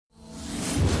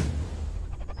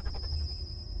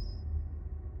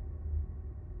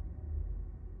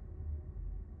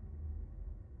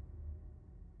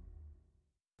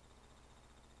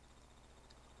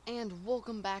And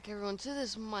welcome back everyone to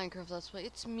this Minecraft Let's Play.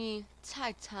 It's me,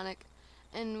 Titanic,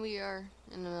 and we are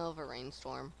in the middle of a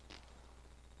rainstorm.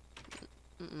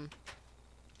 I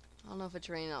don't know if it's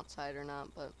raining outside or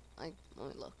not, but let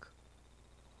me look.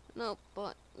 Nope,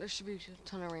 but there should be a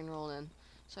ton of rain rolling in.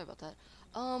 Sorry about that.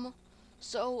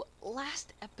 So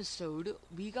last episode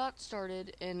we got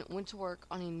started and went to work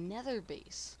on a nether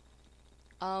base.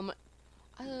 I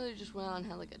literally just went out and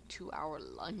had like a 2-hour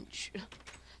lunch.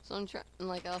 So I'm trying,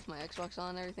 like, I left my Xbox on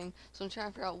and everything, so I'm trying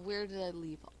to figure out where did I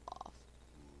leave off.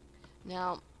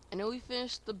 Now, I know we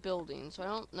finished the building, so I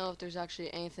don't know if there's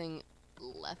actually anything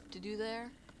left to do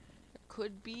there. There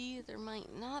could be, there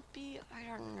might not be, I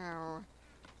don't know.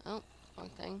 Oh, wrong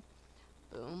thing.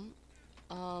 Boom.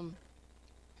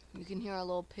 You can hear our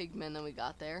little pigmen that we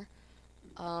got there.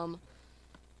 And,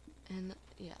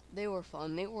 yeah, they were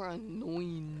fun. They were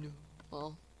annoying.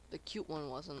 Well, the cute one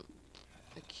wasn't.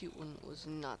 The cute one was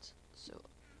not so.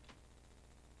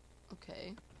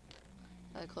 Okay.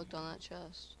 I clicked on that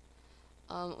chest.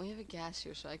 We have a gas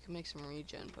here, so I can make some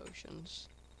regen potions.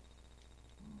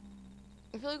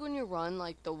 I feel like when you run,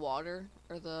 like, the water,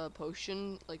 or the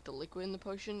potion, like, the liquid in the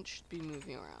potion, should be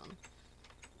moving around.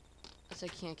 As I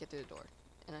can't get through the door.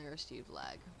 And I received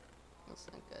lag. That's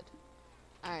not good.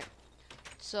 Alright.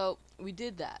 So, we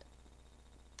did that.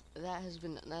 That has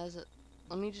been,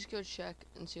 let me just go check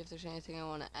and see if there's anything I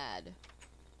want to add.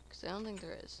 Because I don't think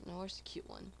there is. No, where's the cute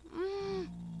one?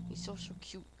 He's so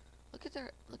cute. Look at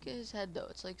his head though.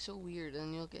 It's like so weird.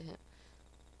 And you look at him.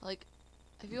 Like,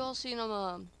 have you all seen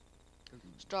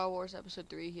Star Wars Episode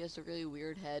 3? He has a really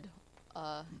weird head.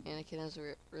 Anakin has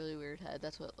a really weird head.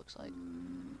 That's what it looks like.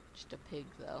 Just a pig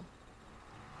though.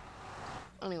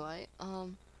 Anyway,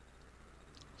 so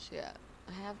yeah.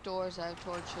 I have doors, I have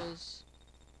torches.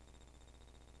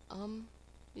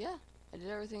 Yeah, I did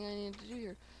everything I needed to do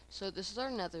here. So this is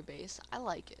our nether base. I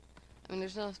like it. I mean,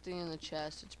 there's nothing in the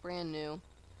chest. It's brand new.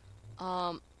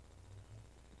 I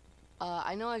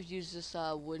know I've used this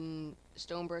wooden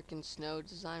stone brick and snow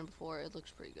design before. It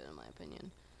looks pretty good in my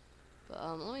opinion. But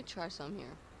let me try some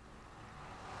here.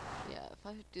 Yeah, if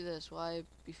I do this, will I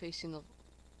be facing the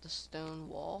stone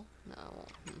wall? No, I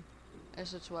won't. I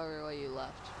guess that's why you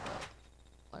left, but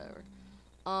whatever.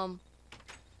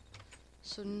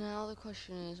 So now the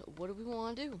question is, what do we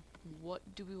want to do? What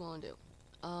do we want to do?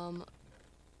 I'm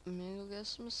gonna go get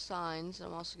some signs.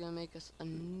 I'm also gonna make us a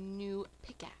new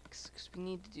pickaxe because we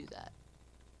need to do that.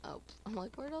 Oh, I'm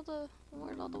like, where'd all the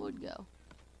wood go?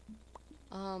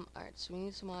 Alright, so we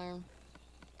need some iron.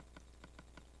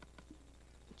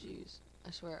 Jeez,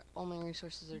 I swear, all my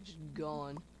resources are just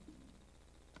gone.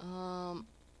 Alright,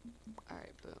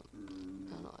 boom.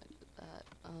 I don't know why I did that.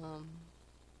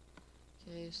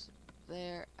 Okay, so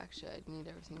there. Actually, I need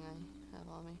everything I have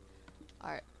on me.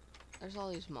 Alright, there's all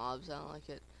these mobs. I don't like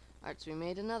it. Alright, so we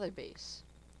made another base.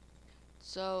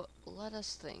 So, let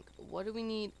us think. What do we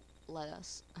need?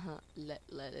 Lettuce.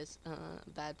 Lettuce.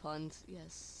 Bad puns.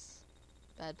 Yes.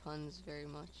 Bad puns very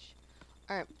much.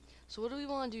 Alright, so what do we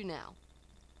want to do now?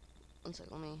 One sec,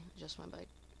 let me adjust my mic.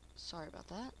 Sorry about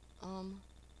that.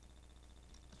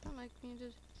 Is that mic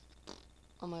muted?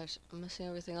 Oh my gosh, I'm messing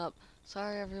everything up.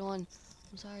 Sorry, everyone.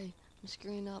 I'm sorry. I'm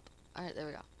screwing up. Alright, there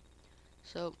we go.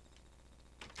 So,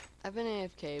 I've been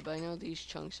AFK, but I know these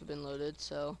chunks have been loaded,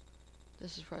 so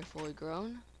this is probably fully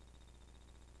grown.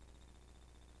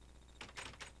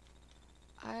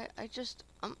 I'm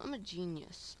a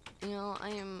genius. You know,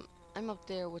 I'm up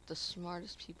there with the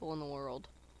smartest people in the world.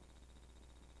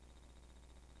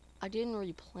 I didn't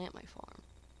replant my farm.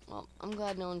 Well, I'm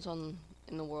glad no one's in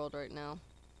the world right now.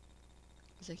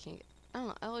 Cause I can't get, I don't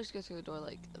know, I always go through the door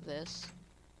like this.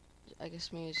 I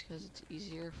guess maybe it's because it's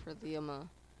easier for the for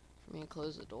me to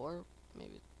close the door.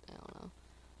 Maybe, I don't know.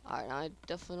 Alright, now I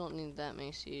definitely don't need that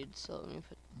many seeds, so let me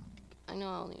put, I know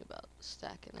I'll need about a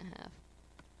stack and a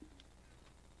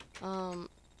half.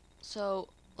 So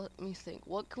let me think.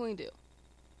 What can we do?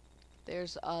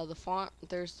 There's the farm.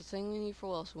 There's the thing we need for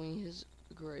Wilson. We need his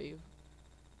grave.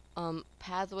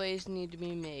 Pathways need to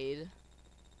be made.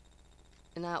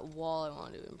 And that wall I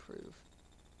want to improve.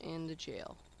 And the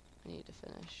jail I need to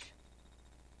finish.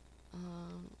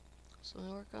 So I'm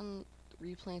gonna work on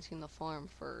replanting the farm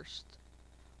first.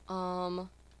 So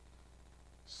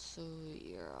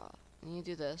yeah, I need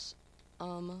to do this. I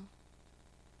don't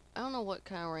know what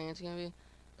kind of rain it's gonna be,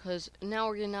 cause now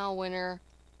we're getting out of winter.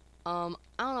 I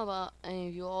don't know about any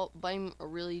of you all, but I'm a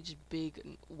really just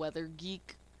big weather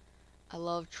geek. I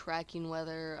love tracking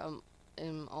weather.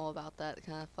 I'm all about that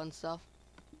kind of fun stuff.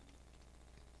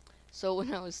 So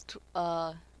when I was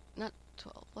not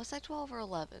 12, was I 12 or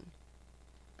 11?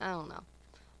 I don't know.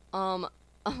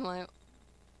 My,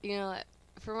 you know,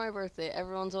 for my birthday,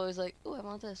 everyone's always like, "Ooh, I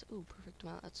want this. Ooh, perfect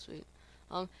amount. That's sweet."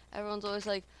 Everyone's always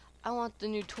like, "I want the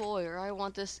new toy," or "I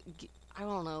want this." I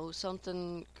don't know,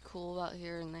 something cool about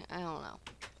here and there. I don't know.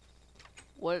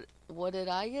 What did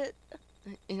I get?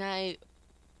 And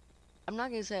I'm not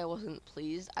gonna say I wasn't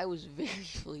pleased. I was very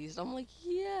pleased. I'm like,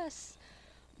 yes.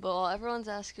 But while everyone's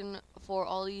asking for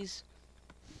all these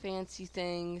fancy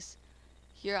things,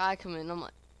 here I come in. I'm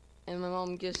like, and my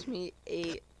mom gives me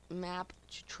a map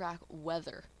to track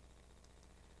weather.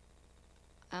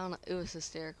 I don't know. It was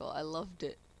hysterical. I loved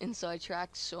it. And so I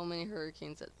tracked so many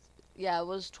hurricanes. Yeah, it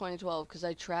was 2012 because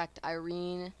I tracked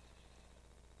Irene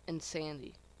and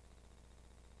Sandy.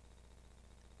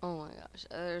 Oh my gosh,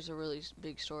 there's a really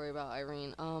big story about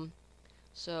Irene.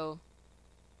 So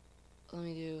let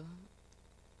me do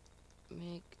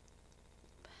make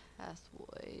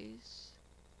pathways.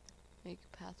 Make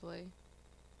pathway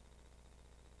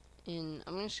in.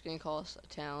 I'm just gonna call us a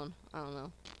town. I don't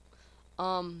know.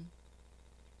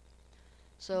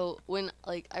 So when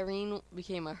like Irene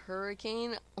became a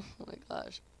hurricane, oh my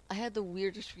gosh, I had the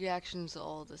weirdest reactions to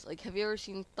all of this. Like, have you ever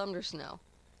seen Thunder Snow?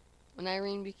 When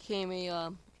Irene became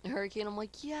a hurricane, I'm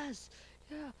like, yes,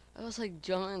 yeah. I was like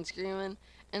jumping and screaming,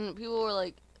 and people were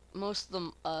like, most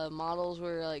of the models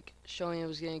were like showing it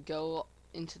was gonna go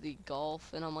into the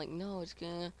Gulf, and I'm like, no, it's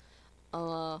gonna.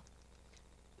 Uh,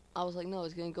 I was like, no,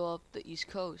 it's gonna go up the East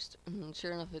Coast, and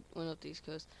sure enough, it went up the East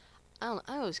Coast. I don't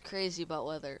know, I was crazy about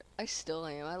weather. I still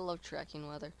am. I love tracking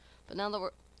weather. But now that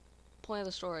we're point of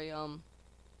the story, oh,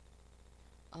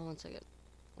 1 second.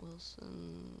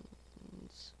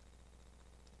 Wilson's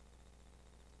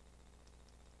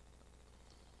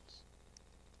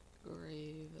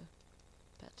grave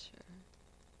better.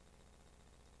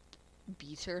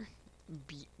 Beater?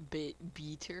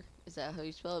 Beater? Is that how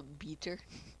you spell it? Beater?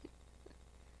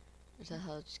 Or is that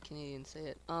how just Canadians say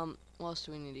it? What else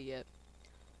do we need to get?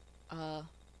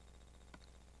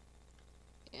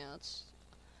 Yeah, it's,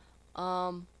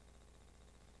 3,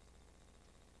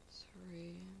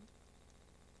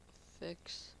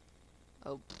 fix,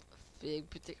 oh, big,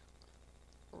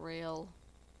 rail,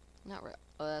 not rail,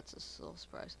 oh, that's a little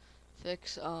surprise,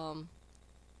 fix, towns,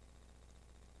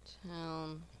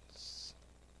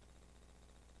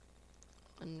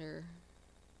 underground,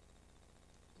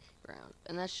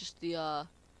 and that's just the,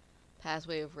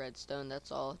 pathway of redstone.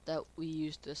 That's all that we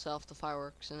used to set off the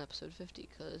fireworks in episode 50,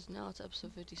 because now it's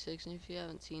episode 56, and if you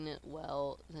haven't seen it,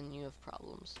 well, then you have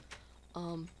problems.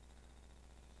 5,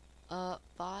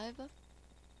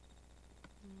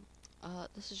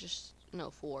 this is just, no,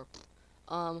 4.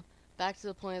 Back to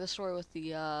the point of the story with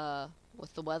the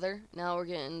weather. Now we're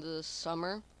getting into the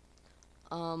summer.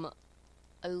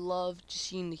 I love just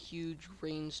seeing the huge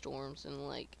rainstorms and,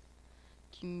 like,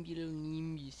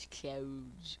 cumulonimbus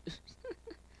clouds.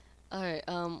 Alright,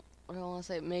 what do I want to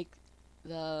say? Make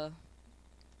the...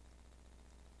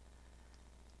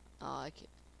 Oh,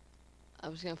 I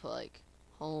was gonna put, like,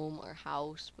 home or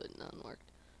house, but none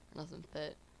worked. Nothing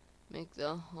fit. Make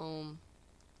the home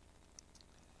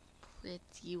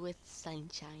pretty with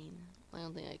sunshine. I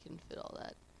don't think I can fit all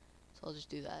that, so I'll just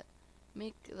do that.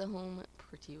 Make the home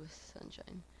pretty with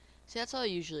sunshine. See, that's how I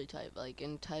usually type, like,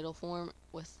 in title form,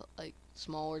 with, like,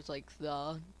 small words like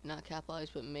the, not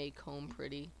capitalized, but make home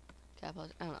pretty.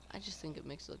 Capitalized. I don't know, I just think it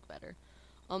makes it look better.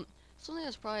 Something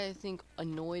that's probably, I think,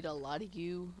 annoyed a lot of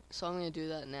you, so I'm gonna do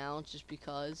that now, just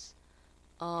because.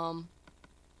 I'm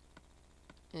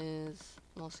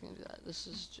also gonna do that. This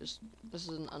is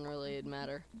an unrelated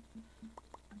matter.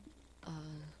 For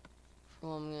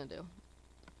what I'm gonna do.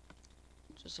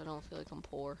 Just so I don't feel like I'm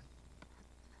poor.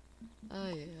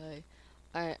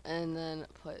 Alright, and then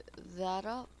put that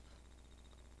up.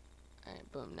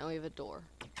 Alright, boom, now we have a door.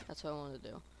 That's what I want to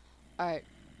do. Alright,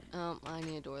 I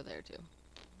need a door there too.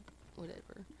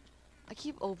 Whatever. I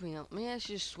keep opening up. Maybe I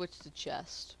should just switch the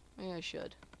chest. Maybe I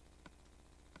should.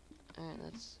 Alright,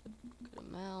 that's a good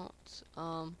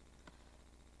amount.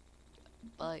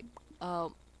 Like,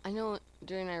 I know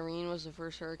during Irene was the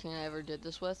first hurricane I ever did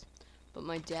this with, but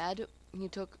my dad, he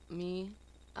took me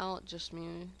out, just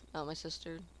me, not my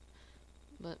sister,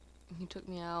 but he took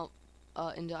me out,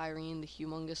 into Irene, the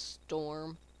humongous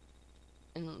storm,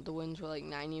 and the winds were like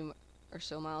 90 or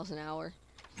so miles an hour.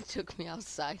 He took me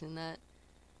outside in that,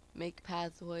 make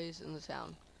pathways in the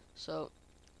town. So,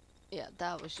 yeah,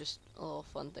 that was just a little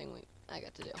fun thing I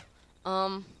got to do.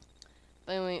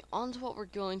 But anyway, on to what we're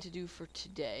going to do for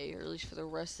today, or at least for the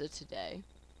rest of today,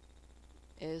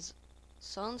 is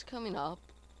sun's coming up.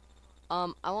 I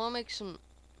want to make some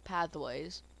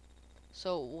pathways.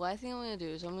 So what I think I'm going to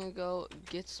do is I'm going to go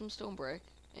get some stone brick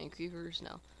and creepers.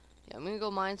 No. Yeah, I'm going to go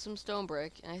mine some stone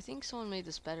brick, and I think someone made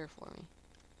this better for me.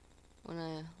 when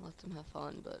I let them have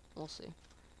fun, but we'll see.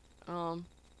 Yeah,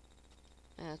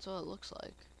 that's what it looks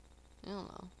like. I don't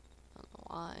know. I don't know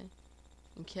why.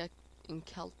 In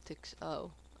Celtics.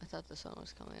 Oh, I thought the sun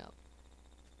was coming up.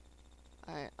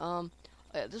 Alright,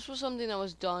 yeah, this was something that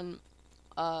was done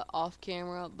off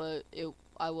camera, but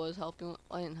I was helping.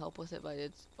 I didn't help with it, but I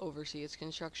did oversee its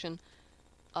construction.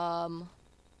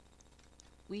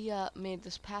 We made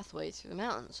this pathway through the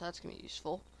mountains, so that's gonna be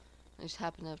useful. I just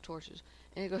happen to have torches,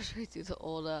 and it goes right through the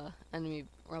old enemy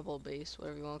rebel base,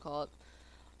 whatever you want to call it.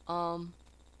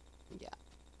 Yeah.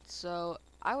 So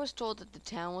I was told that the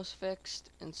town was fixed,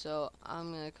 and so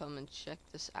I'm gonna come and check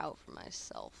this out for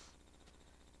myself.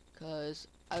 Cause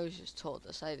I was just told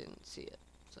this, I didn't see it.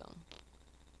 So,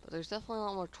 but there's definitely a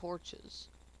lot more torches.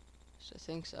 I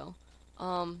think so.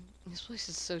 This place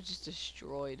is so just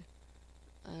destroyed.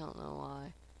 I don't know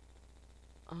why.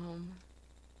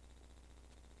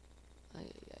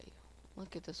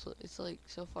 Look at this. It's like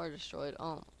so far destroyed.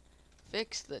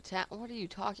 Fix the town. What are you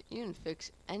talking? You didn't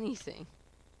fix anything.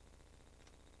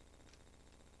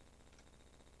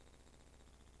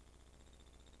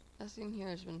 Nothing here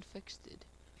has been fixed.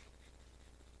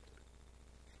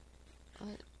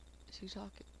 What is he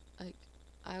talking? Like,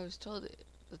 I was told that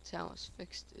the town was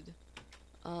fixed.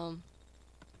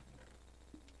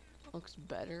 Looks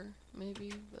better,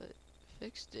 maybe, but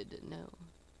fixed it, no.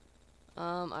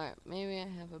 Alright, maybe I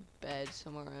have a bed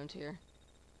somewhere around here.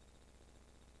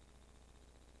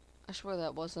 I swear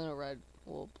that wasn't a red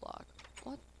wool block.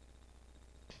 What?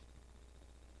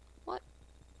 What?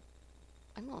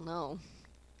 I don't know.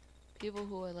 People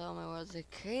who allow my words are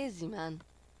crazy, man.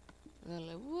 And they're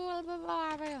like, blah, blah,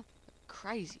 blah, blah.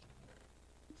 Crazy.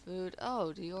 Food.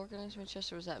 Oh, do you organize my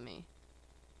chest or was that me?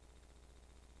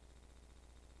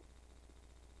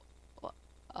 What?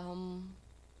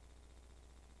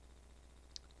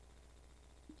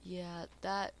 Yeah,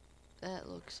 that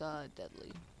looks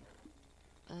deadly.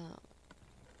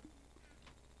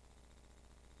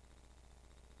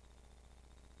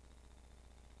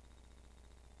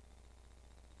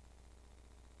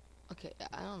 Okay,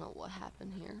 I don't know what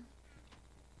happened here.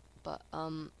 But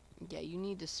yeah, you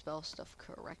need to spell stuff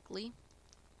correctly.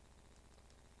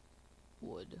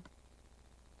 Wood.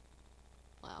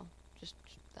 Wow, just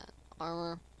that.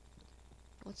 Armor.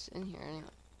 What's in here anyway?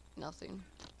 Nothing.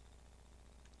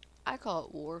 I call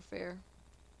it warfare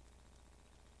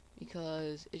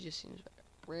because it just seems better.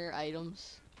 Rare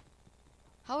items.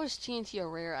 How is TNT a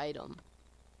rare item?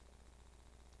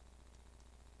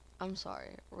 I'm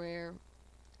sorry. Rare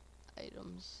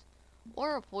items.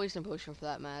 Or a poison potion for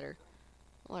that matter.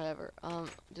 Whatever.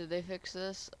 Did they fix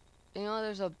this? You know,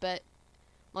 there's a bet.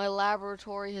 My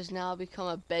laboratory has now become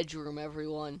a bedroom,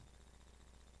 everyone.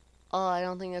 Oh, I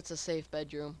don't think that's a safe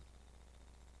bedroom.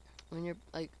 When you're,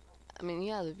 like, I mean,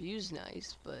 yeah, the view's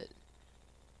nice, but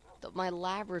my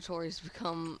laboratory's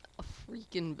become a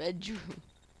freaking bedroom.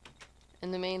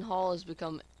 And the main hall has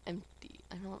become empty.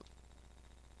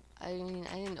 I mean,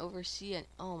 I didn't oversee it.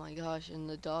 Oh my gosh, and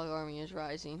the dog army is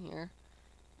rising here.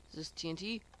 Is this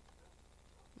TNT?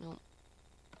 Nope.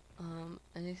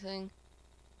 Anything?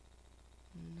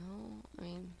 No, I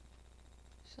mean,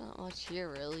 there's not much here,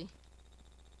 really.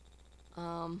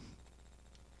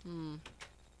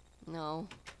 No.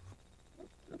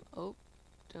 Oh,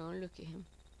 don't look at him.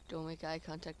 Don't make eye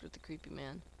contact with the creepy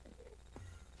man.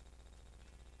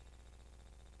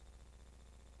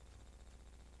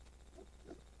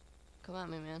 Come at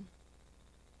me, man.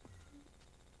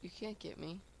 You can't get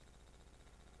me.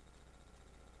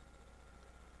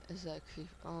 Is that creep?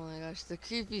 Oh my gosh, the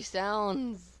creepy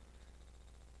sounds!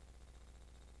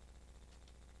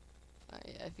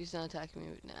 Yeah, if he's not attacking me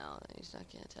now, then he's not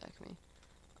gonna attack me.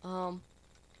 Oh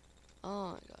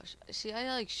my gosh. See, I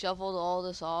like shuffled all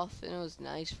this off and it was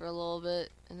nice for a little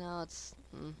bit, and now it's,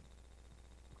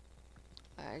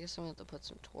 Alright, I guess I'm gonna have to put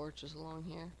some torches along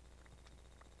here.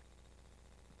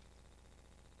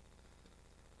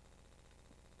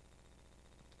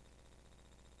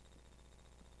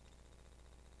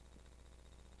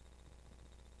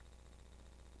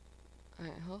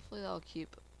 Alright, hopefully that'll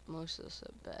keep most of this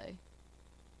at bay.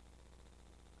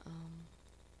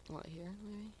 What, here,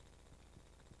 maybe?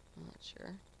 I'm not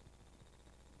sure.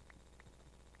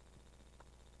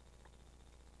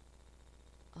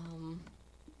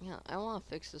 Yeah, I want to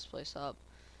fix this place up,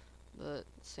 but at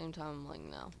the same time, I'm like,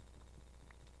 no.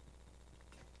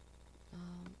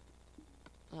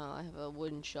 Oh, I have a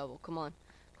wooden shovel. Come on.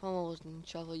 Come on, wooden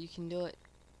shovel, you can do it.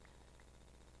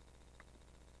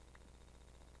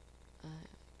 Gosh.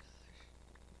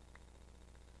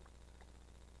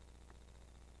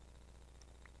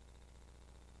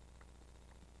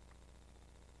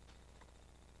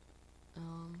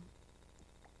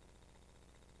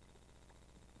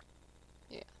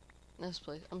 this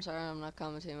place. I'm sorry, I'm not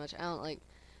commenting much. I don't like.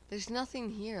 There's nothing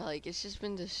here. Like, it's just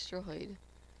been destroyed.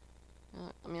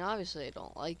 I mean, obviously, I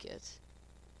don't like it.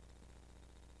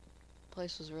 The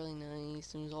place was really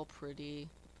nice. It was all pretty.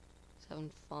 It's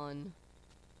having fun.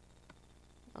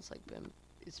 That's like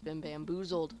it's been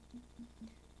bamboozled.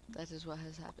 That is what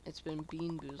has happened. It's been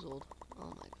bean-boozled.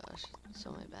 Oh my gosh,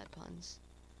 so many bad puns.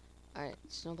 Alright,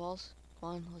 snowballs. Come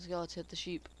on, let's go. Let's hit the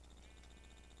sheep.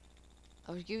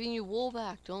 I was giving you wool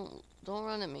back. Don't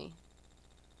run at me.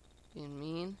 Being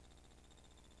mean.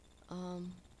 Oh,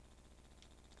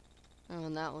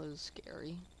 and that was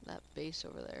scary. That base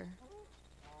over there.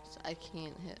 So I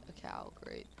can't hit a cow.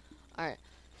 Great. Alright,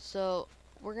 so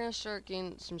we're gonna start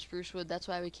getting some spruce wood. That's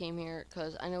why we came here,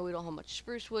 because I know we don't have much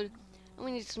spruce wood, and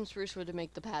we need some spruce wood to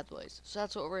make the pathways. So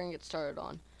that's what we're gonna get started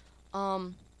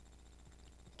on.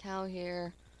 Cow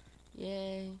here.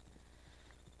 Yay.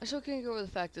 I still can't get over the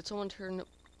fact that someone turned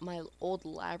my old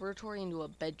laboratory into a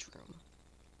bedroom.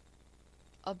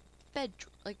 A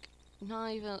bedroom. Like,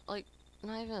 not even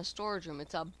a storage room.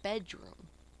 It's a bedroom.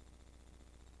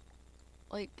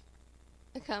 Like,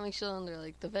 it kind of makes you wonder,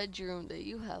 like, the bedroom that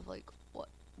you have, like,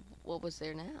 what was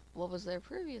there now? What was there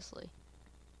previously?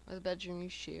 Or the bedroom you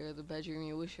share, the bedroom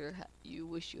you wish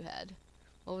you had.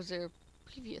 What was there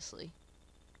previously?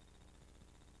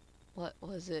 What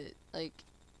was it, like,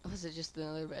 was it just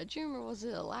another bedroom, or was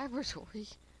it a laboratory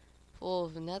full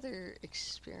of nether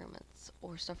experiments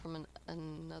or stuff from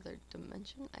another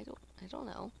dimension? I don't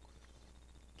know.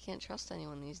 Can't trust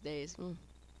anyone these days. Oh,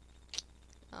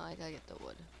 I gotta get the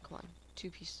wood. Come on, 2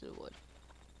 pieces of wood.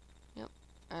 Yep.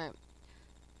 All right.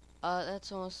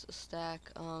 That's almost a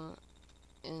stack.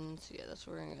 And so yeah, that's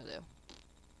what we're gonna do.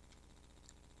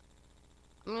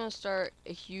 I'm gonna start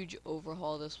a huge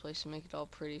overhaul of this place and make it all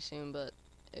pretty soon, but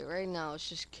right now it's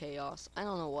just chaos. I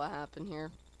don't know what happened here.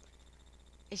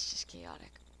 It's just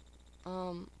chaotic.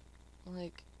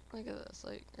 Like, look at this.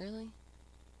 Like, really?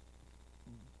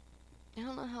 I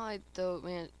don't know how I though,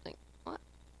 man. Like, what?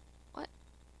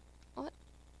 Why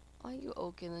are you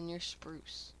oak and then you're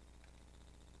spruce?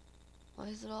 Why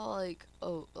is it all like,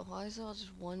 oh, why is it all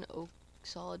just one oak,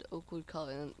 solid oak wood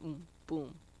color, and then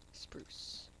boom,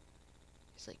 spruce?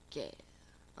 He's like, yeah,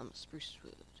 I'm a spruce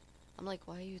wood. I'm like,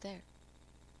 why are you there?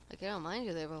 Like, I don't mind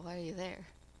you there, but why are you there?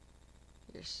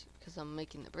 Because I'm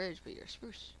making the bridge, but you're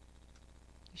spruce.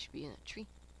 You should be in a tree,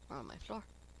 or on my floor.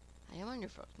 I am on your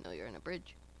floor. No, you're in a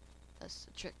bridge. That's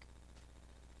the trick.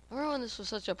 I remember when this was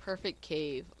such a perfect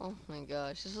cave. Oh my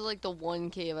gosh, this is like the one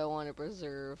cave I want to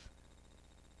preserve.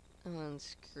 And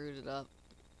screwed it up.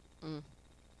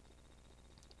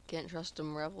 Can't trust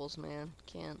them rebels, man.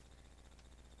 Can't.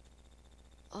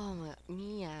 Oh my,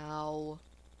 meow.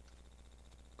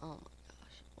 Oh my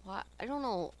gosh. Why? I don't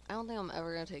know. I don't think I'm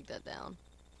ever gonna take that down.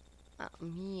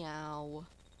 Meow.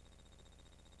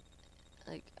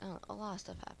 Like, I don't know, a lot of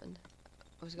stuff happened.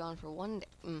 I was gone for 1 day.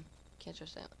 Can't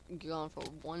trust that. Gone for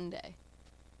 1 day.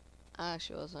 I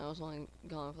actually wasn't. I was only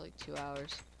gone for like 2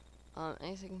 hours.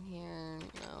 Anything here?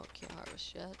 No, can't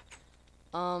harvest yet.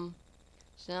 So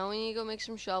now we need to go make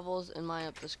some shovels and mine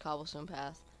up this cobblestone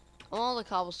path. All the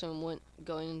cobblestone went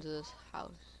going into this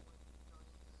house.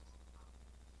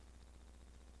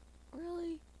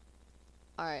 Really?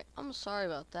 Alright, I'm sorry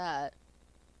about that.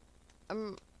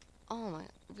 Oh my,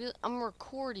 really? I'm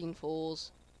recording,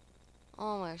 fools.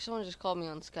 Oh my, someone just called me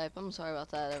on Skype. I'm sorry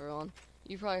about that, everyone.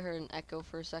 You probably heard an echo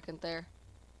for a second there.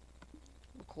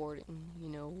 Recording, you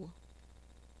know.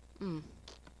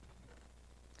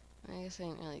 I guess I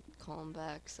ain't really calling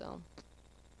back, so.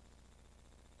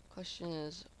 Question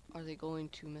is, are they going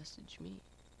to message me?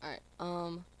 Alright,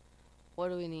 what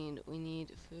do we need? We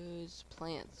need foods,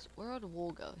 plants. Where would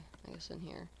wool go? I guess in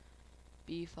here.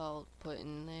 Beef I'll put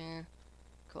in there.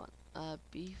 Come on,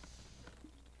 beef.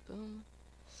 Boom.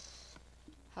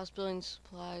 House building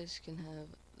supplies can have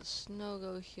the snow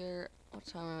go here. What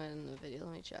time am I in the video?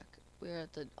 Let me check. We're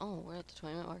at the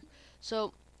 20-minute mark.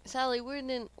 So sadly, we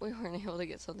weren't able to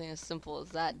get something as simple as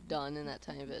that done in that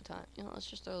tiny bit of time. You know, let's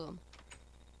just throw them.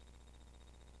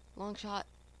 Long shot.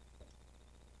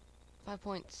 5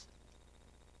 points.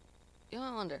 You know,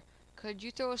 I wonder, could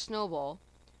you throw a snowball,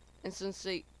 and since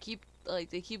they keep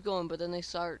going, but then they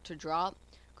start to drop,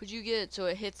 could you get it so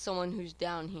it hits someone who's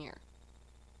down here?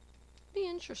 Be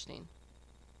interesting.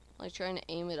 Like trying to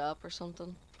aim it up or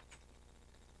something.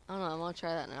 I don't know, I want to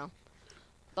try that now.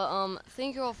 But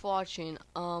thank you all for watching.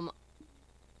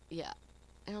 Yeah.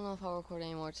 I don't know if I'll record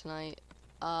anymore tonight.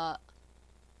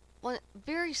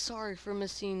 Very sorry for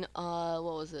missing what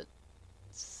was it?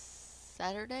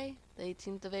 Saturday? The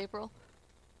 18th of April?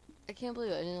 I can't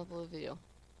believe I didn't upload a video.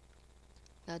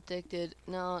 Got addicted.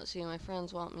 Now, see, my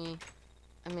friends want me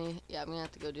I mean, yeah, I'm gonna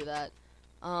have to go do that.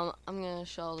 I'm gonna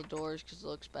shut all the doors because it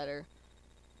looks better.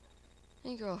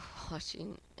 Thank you all for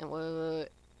watching. And wait.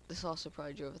 This also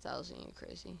probably drove 1,000. You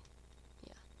crazy?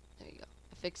 Yeah, there you go.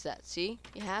 I fixed that. See?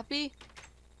 You happy?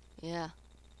 Yeah.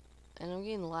 And I'm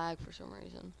getting lag for some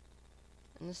reason.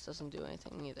 And this doesn't do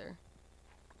anything either.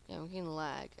 Yeah, I'm getting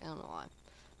lag. I don't know why.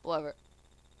 Whatever.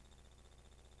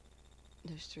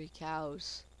 There's 3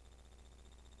 cows.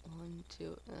 1,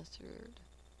 2, and a third.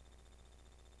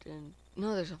 Then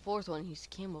no, there's a 4th one. He's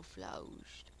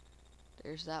camouflaged.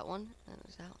 There's that one, and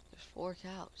there's that one. There's 4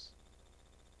 cows.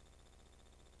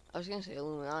 I was gonna say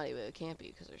Illuminati, but it can't be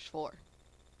because there's 4.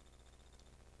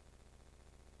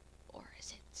 Or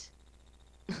is it?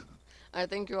 Alright,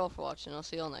 thank you all for watching. I'll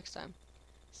see you all next time.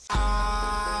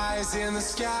 Eyes in the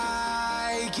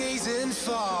sky, gazing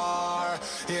far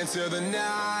into the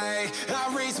night.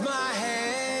 I raise my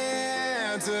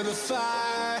hand to the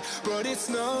fire, but it's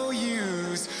no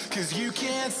use, 'cause you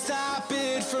can't stop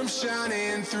it from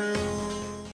shining through.